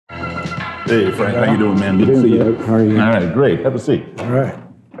Hey, Frank, how you doing, man? Good to see you. How are you? All right, great. Have a seat. All right.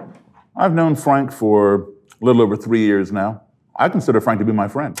 I've known Frank for a little over 3 years now. I consider Frank to be my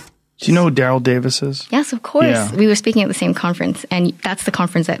friend. Do you know who Daryl Davis is? Yes, of course. Yeah. We were speaking at the same conference, and that's the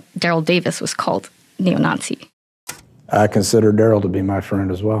conference that Daryl Davis was called neo-Nazi. I consider Daryl to be my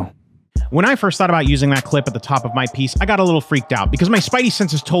friend as well. When I first thought about using that clip at the top of my piece, I got a little freaked out because my spidey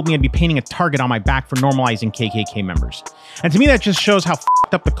senses told me I'd be painting a target on my back for normalizing KKK members. And to me, that just shows how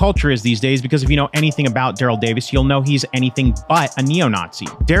f***ed up the culture is these days, because if you know anything about Daryl Davis, you'll know he's anything but a neo-Nazi.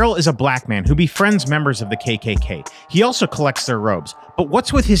 Daryl is a black man who befriends members of the KKK. He also collects their robes. But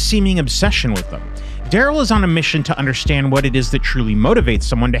what's with his seeming obsession with them? Daryl is on a mission to understand what it is that truly motivates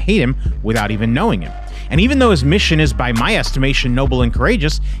someone to hate him without even knowing him. And even though his mission is, by my estimation, noble and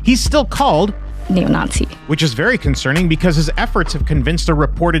courageous, he's still called neo-Nazi. Which is very concerning because his efforts have convinced a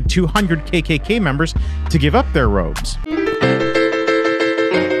reported 200 KKK members to give up their robes.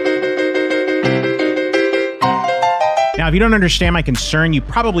 Now, if you don't understand my concern, you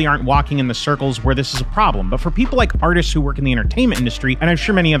probably aren't walking in the circles where this is a problem. But for people like artists who work in the entertainment industry, and I'm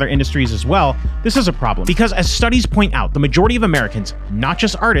sure many other industries as well, this is a problem. Because as studies point out, the majority of Americans, not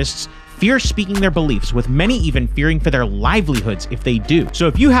just artists, fear speaking their beliefs, with many even fearing for their livelihoods if they do. So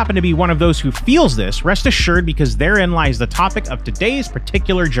if you happen to be one of those who feels this, rest assured, because therein lies the topic of today's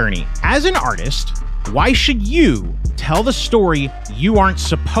particular journey. As an artist, why should you tell the story you aren't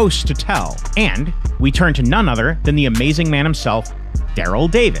supposed to tell? And we turn to none other than the amazing man himself, Daryl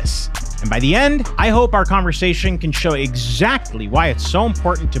Davis. And by the end, I hope our conversation can show exactly why it's so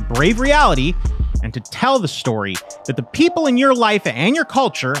important to brave reality and to tell the story that the people in your life and your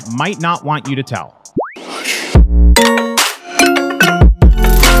culture might not want you to tell.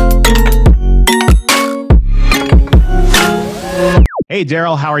 Hey,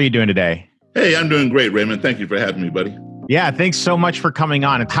 Daryl, how are you doing today? Hey, I'm doing great, Raymond. Thank you for having me, buddy. Yeah, thanks so much for coming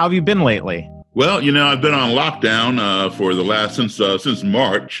on. How have you been lately? Well, you know, I've been on lockdown for the last, since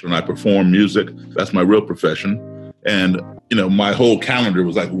March, and I perform music. That's my real profession. And, you know, my whole calendar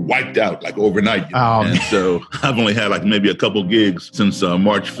was like wiped out like overnight. And so I've only had like maybe a couple gigs since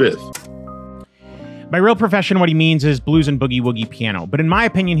March 5th. By real profession, what he means is blues and boogie woogie piano. But in my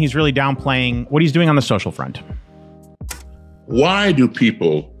opinion, he's really downplaying what he's doing on the social front. Why do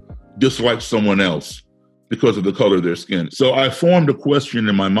people dislike someone else because of the color of their skin? So I formed a question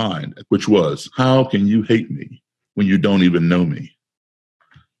in my mind, which was, how can you hate me when you don't even know me?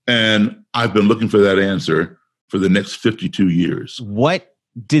 And I've been looking for that answer for the next 52 years. What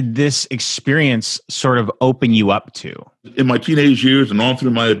did this experience sort of open you up to? In my teenage years and on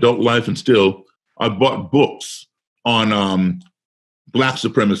through my adult life and still, I bought books on Black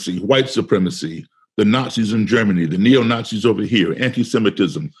supremacy, white supremacy, the Nazis in Germany, the neo-Nazis over here,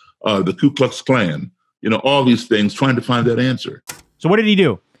 anti-Semitism, the Ku Klux Klan, you know, all these things, trying to find that answer. So what did he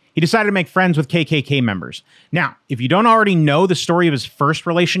do? He decided to make friends with KKK members. Now, if you don't already know the story of his first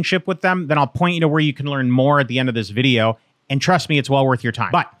relationship with them, then I'll point you to where you can learn more at the end of this video. And trust me, it's well worth your time.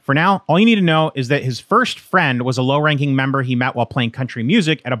 But for now, all you need to know is that his first friend was a low-ranking member he met while playing country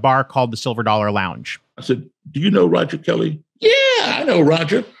music at a bar called the Silver Dollar Lounge. I said, do you know Roger Kelly? Yeah, I know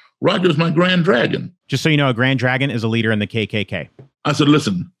Roger. Roger's my Grand Dragon. Just so you know, a Grand Dragon is a leader in the KKK. I said,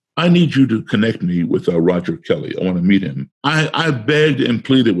 listen, I need you to connect me with Roger Kelly. I want to meet him. I begged and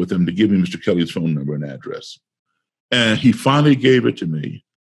pleaded with him to give me Mr. Kelly's phone number and address. And he finally gave it to me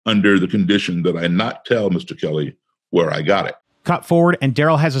under the condition that I not tell Mr. Kelly where I got it. Cut forward, and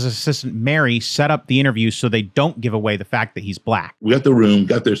Daryl has his assistant, Mary, set up the interview so they don't give away the fact that he's black. We got the room,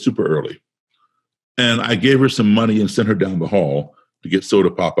 got there super early. And I gave her some money and sent her down the hall to get soda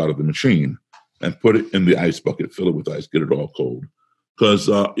pop out of the machine and put it in the ice bucket, fill it with ice, get it all cold. Because,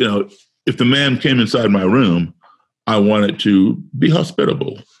 you know, if the man came inside my room, I wanted to be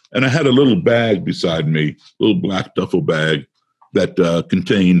hospitable. And I had a little bag beside me, a little black duffel bag that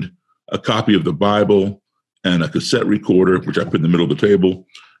contained a copy of the Bible and a cassette recorder, which I put in the middle of the table,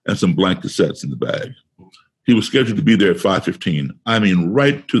 and some blank cassettes in the bag. He was scheduled to be there at 5:15. I mean,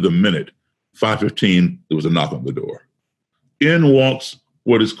 right to the minute, 5:15, there was a knock on the door. In walks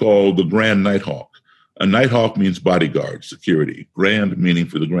what is called the Grand Nighthawk. A Nighthawk means bodyguard, security. Grand meaning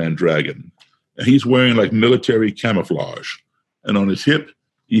for the Grand Dragon. And he's wearing like military camouflage. And on his hip,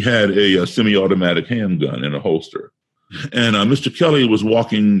 he had a semi-automatic handgun in a holster. And Mr. Kelly was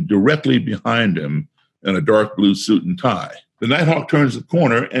walking directly behind him in a dark blue suit and tie. The Nighthawk turns the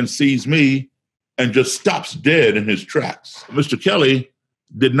corner and sees me and just stops dead in his tracks. Mr. Kelly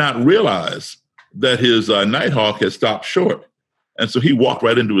did not realize that his Nighthawk had stopped short. And so he walked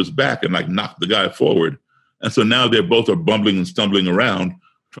right into his back and like knocked the guy forward. And so now they both are bumbling and stumbling around.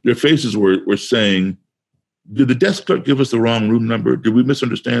 Their faces were saying, did the desk clerk give us the wrong room number? Did we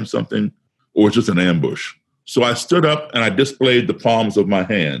misunderstand something? or it's just an ambush. So I stood up and I displayed the palms of my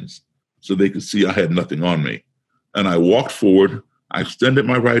hands so they could see I had nothing on me. And I walked forward, I extended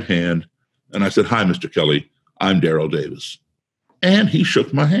my right hand, and I said, "Hi, Mr. Kelly, I'm Daryl Davis." And he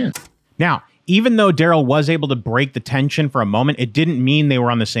shook my hand. Now, even though Daryl was able to break the tension for a moment, it didn't mean they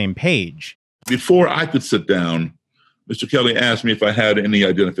were on the same page. Before I could sit down, Mr. Kelly asked me if I had any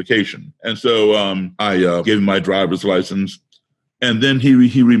identification. And so I gave him my driver's license. And then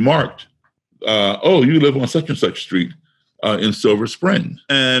he remarked, "Oh, you live on such and such street in Silver Spring."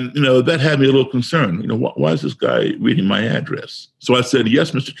 And, that had me a little concerned. Why is this guy reading my address? So I said,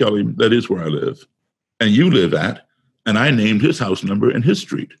 "Yes, Mr. Kelly, that is where I live. And you live at," and I named his house number and his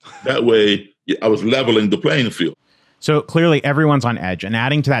street. That way, I was leveling the playing field. So clearly everyone's on edge, and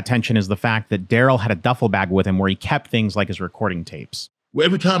adding to that tension is the fact that Daryl had a duffel bag with him where he kept things like his recording tapes. Well,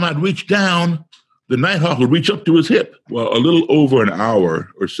 every time I'd reach down, the Nighthawk would reach up to his hip. Well, a little over an hour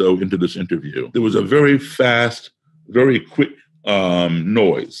or so into this interview, there was a very fast, very quick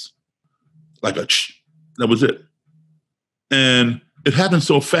noise, like a ch. That was it. And it happened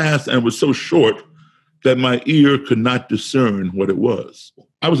so fast and it was so short that my ear could not discern what it was.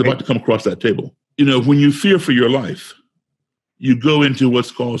 I was about to come across that table. When you fear for your life, you go into what's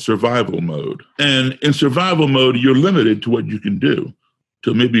called survival mode. And in survival mode, you're limited to what you can do,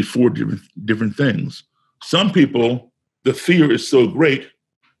 to maybe 4 different things. Some people, the fear is so great,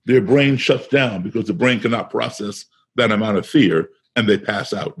 their brain shuts down because the brain cannot process that amount of fear, and they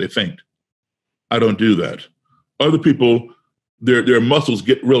pass out, they faint. I don't do that. Other people, their muscles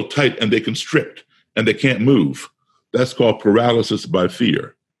get real tight and they constrict and they can't move. That's called paralysis by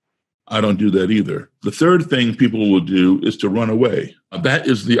fear. I don't do that either. The third thing people will do is to run away. That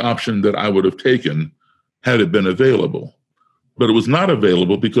is the option that I would have taken had it been available. But it was not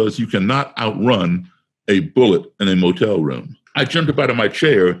available because you cannot outrun a bullet in a motel room. I jumped up out of my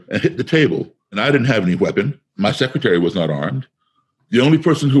chair and hit the table, and I didn't have any weapon. My secretary was not armed. The only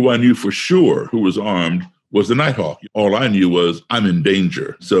person who I knew for sure who was armed was the Nighthawk. All I knew was I'm in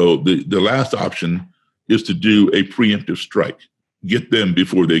danger. So the last option is to do a preemptive strike. Get them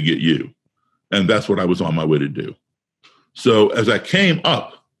before they get you. And that's what I was on my way to do. So as I came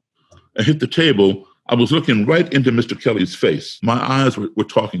up and hit the table, I was looking right into Mr. Kelly's face. My eyes were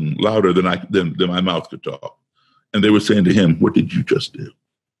talking louder than my mouth could talk. And they were saying to him, "What did you just do?"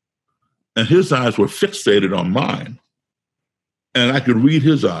 And his eyes were fixated on mine. And I could read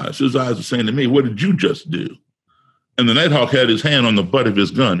his eyes. His eyes were saying to me, "What did you just do?" And the Nighthawk had his hand on the butt of his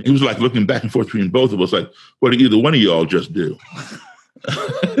gun. He was like looking back and forth between both of us, like, "What did either one of y'all just do?"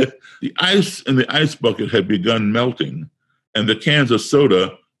 The ice in the ice bucket had begun melting, and the cans of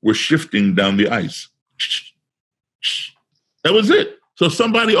soda were shifting down the ice. That was it. So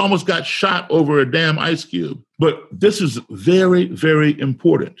somebody almost got shot over a damn ice cube. But this is very, very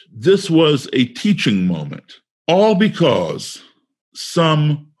important. This was a teaching moment, all because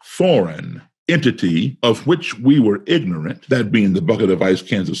some foreign entity of which we were ignorant, that being the bucket of ice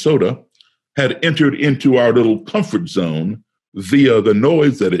cans of soda, had entered into our little comfort zone via the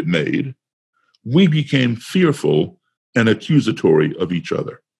noise that it made. We became fearful and accusatory of each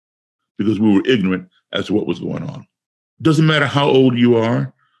other because we were ignorant as to what was going on. Doesn't matter how old you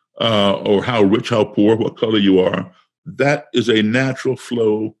are or how rich, how poor, what color you are. That is a natural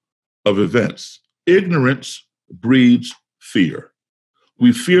flow of events. Ignorance breeds fear.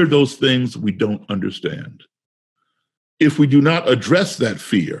 We fear those things we don't understand. If we do not address that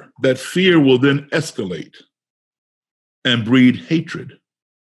fear will then escalate and breed hatred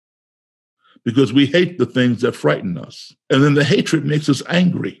because we hate the things that frighten us. And then the hatred makes us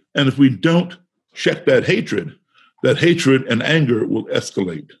angry. And if we don't check that hatred and anger will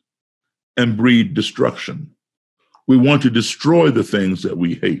escalate and breed destruction. We want to destroy the things that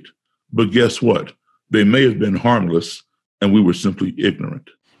we hate. But guess what? They may have been harmless, and we were simply ignorant.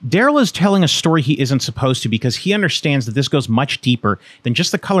 Daryl is telling a story he isn't supposed to because he understands that this goes much deeper than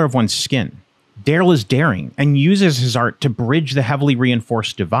just the color of one's skin. Daryl is daring and uses his art to bridge the heavily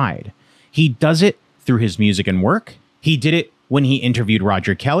reinforced divide. He does it through his music and work. He did it when he interviewed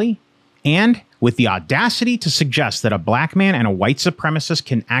Roger Kelly, and with the audacity to suggest that a black man and a white supremacist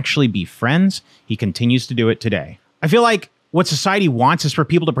can actually be friends, he continues to do it today. I feel like what society wants is for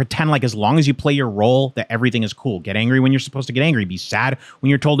people to pretend like as long as you play your role, that everything is cool. Get angry when you're supposed to get angry. Be sad when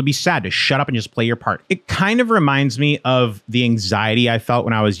you're told to be sad. To shut up and just play your part. It kind of reminds me of the anxiety I felt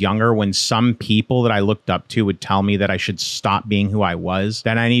when I was younger, when some people that I looked up to would tell me that I should stop being who I was,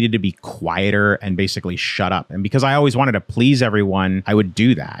 that I needed to be quieter and basically shut up. And because I always wanted to please everyone, I would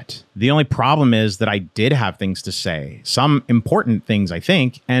do that. The only problem is that I did have things to say, some important things, I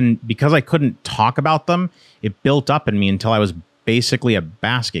think. And because I couldn't talk about them, it built up in me until I was basically a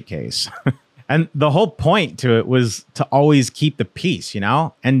basket case. And the whole point to it was to always keep the peace, you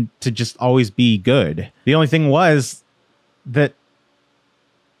know, and to just always be good. The only thing was that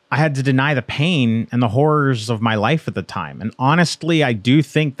I had to deny the pain and the horrors of my life at the time. And honestly, I do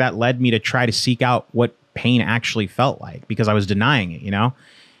think that led me to try to seek out what pain actually felt like, because I was denying it, you know?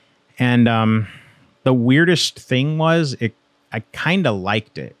 And the weirdest thing was I kind of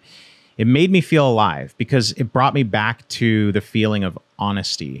liked it. It made me feel alive because it brought me back to the feeling of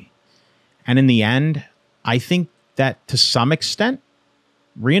honesty. And in the end, I think that to some extent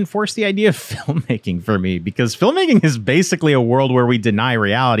reinforced the idea of filmmaking for me, because filmmaking is basically a world where we deny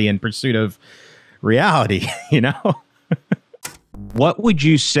reality in pursuit of reality, you know? What would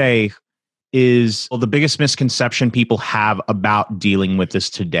you say is the biggest misconception people have about dealing with this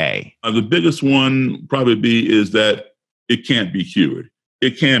today? The biggest one probably is that it can't be cured.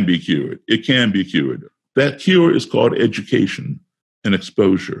 It can be cured. It can be cured. That cure is called education and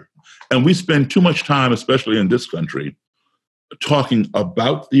exposure. And we spend too much time, especially in this country, talking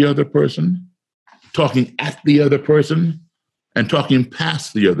about the other person, talking at the other person, and talking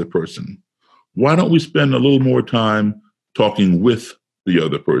past the other person. Why don't we spend a little more time talking with the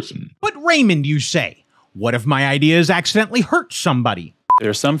other person? But Raymond, you say, what if my ideas accidentally hurt somebody? There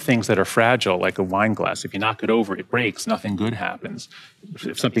are some things that are fragile, like a wine glass. If you knock it over, it breaks, nothing good happens.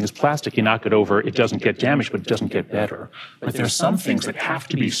 If something is plastic, you knock it over, it doesn't get damaged, but it doesn't get better. But there are some things that have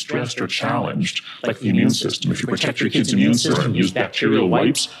to be stressed or challenged, like the immune system. If you protect your kid's immune system, use bacterial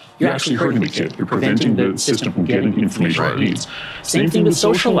wipes, you're actually hurting the kid. You're preventing the system from getting the information it needs. Same thing with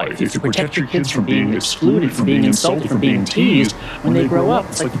social life. If you protect your kids from being excluded, from being insulted, from being teased, when they grow up,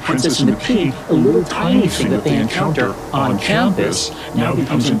 it's like the princess and the pea, a little tiny thing that they encounter on campus now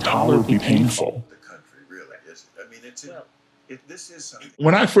becomes intolerably painful. The country really is. I mean, this is something.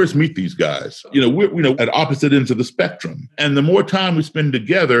 When I first meet these guys, we're at opposite ends of the spectrum. And the more time we spend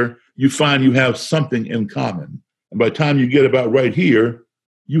together, you find you have something in common. And by the time you get about right here,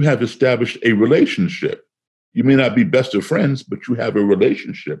 you have established a relationship. You may not be best of friends, but you have a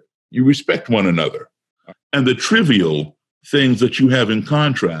relationship. You respect one another. And the trivial things that you have in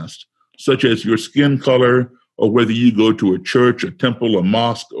contrast, such as your skin color, or whether you go to a church, a temple, a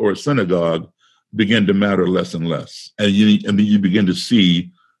mosque, or a synagogue, begin to matter less and less. And you begin to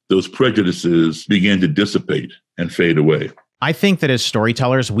see those prejudices begin to dissipate and fade away. I think that as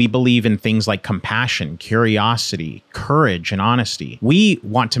storytellers, we believe in things like compassion, curiosity, courage, and honesty. We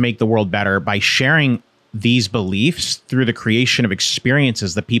want to make the world better by sharing these beliefs through the creation of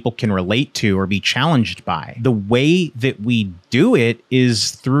experiences that people can relate to or be challenged by. The way that we do it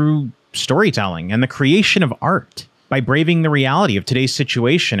is through storytelling and the creation of art, by braving the reality of today's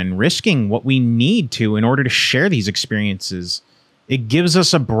situation and risking what we need to in order to share these experiences. It gives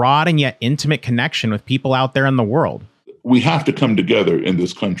us a broad and yet intimate connection with people out there in the world. We have to come together in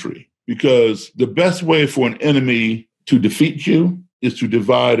this country, because the best way for an enemy to defeat you is to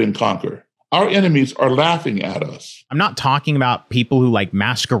divide and conquer. Our enemies are laughing at us. I'm not talking about people who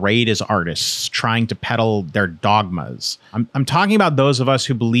masquerade as artists trying to peddle their dogmas. I'm talking about those of us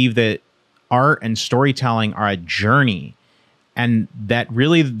who believe that art and storytelling are a journey, and that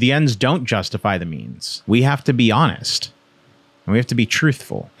really the ends don't justify the means. We have to be honest, and we have to be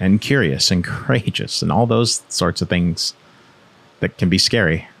truthful and curious and courageous and all those sorts of things that can be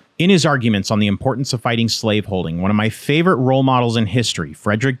scary. In his arguments on the importance of fighting slaveholding, one of my favorite role models in history,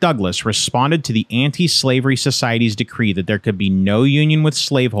 Frederick Douglass, responded to the Anti-Slavery Society's decree that there could be no union with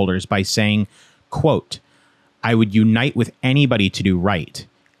slaveholders by saying, quote, "I would unite with anybody to do right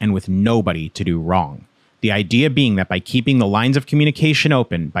and with nobody to do wrong." The idea being that by keeping the lines of communication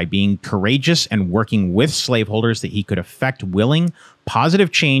open, by being courageous and working with slaveholders, that he could effect willing,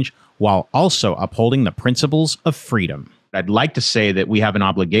 positive change while also upholding the principles of freedom. I'd like to say that we have an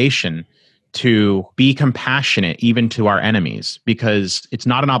obligation to be compassionate even to our enemies, because it's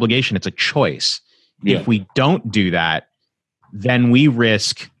not an obligation, it's a choice. Yeah. If we don't do that, then we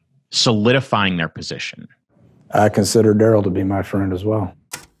risk solidifying their position. I consider Daryl to be my friend as well.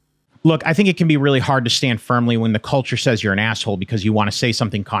 Look, I think it can be really hard to stand firmly when the culture says you're an asshole because you want to say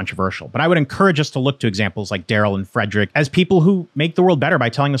something controversial. But I would encourage us to look to examples like Daryl and Frederick as people who make the world better by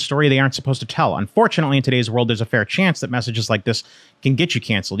telling a story they aren't supposed to tell. Unfortunately, in today's world, there's a fair chance that messages like this can get you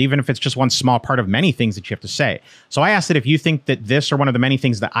canceled, even if it's just one small part of many things that you have to say. So I ask that if you think that this or one of the many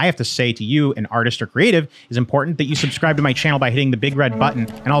things that I have to say to you, an artist or creative, is important, that you subscribe to my channel by hitting the big red button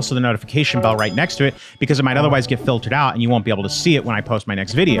and also the notification bell right next to it, because it might otherwise get filtered out and you won't be able to see it when I post my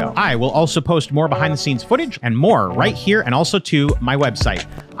next video. I will also post more behind the scenes footage and more right here, and also to my website.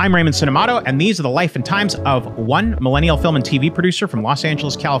 I'm Raymond Cinemato, and these are the life and times of one millennial film and TV producer from Los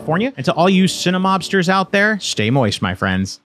Angeles, California. And to all you cinemobsters out there, stay moist, my friends.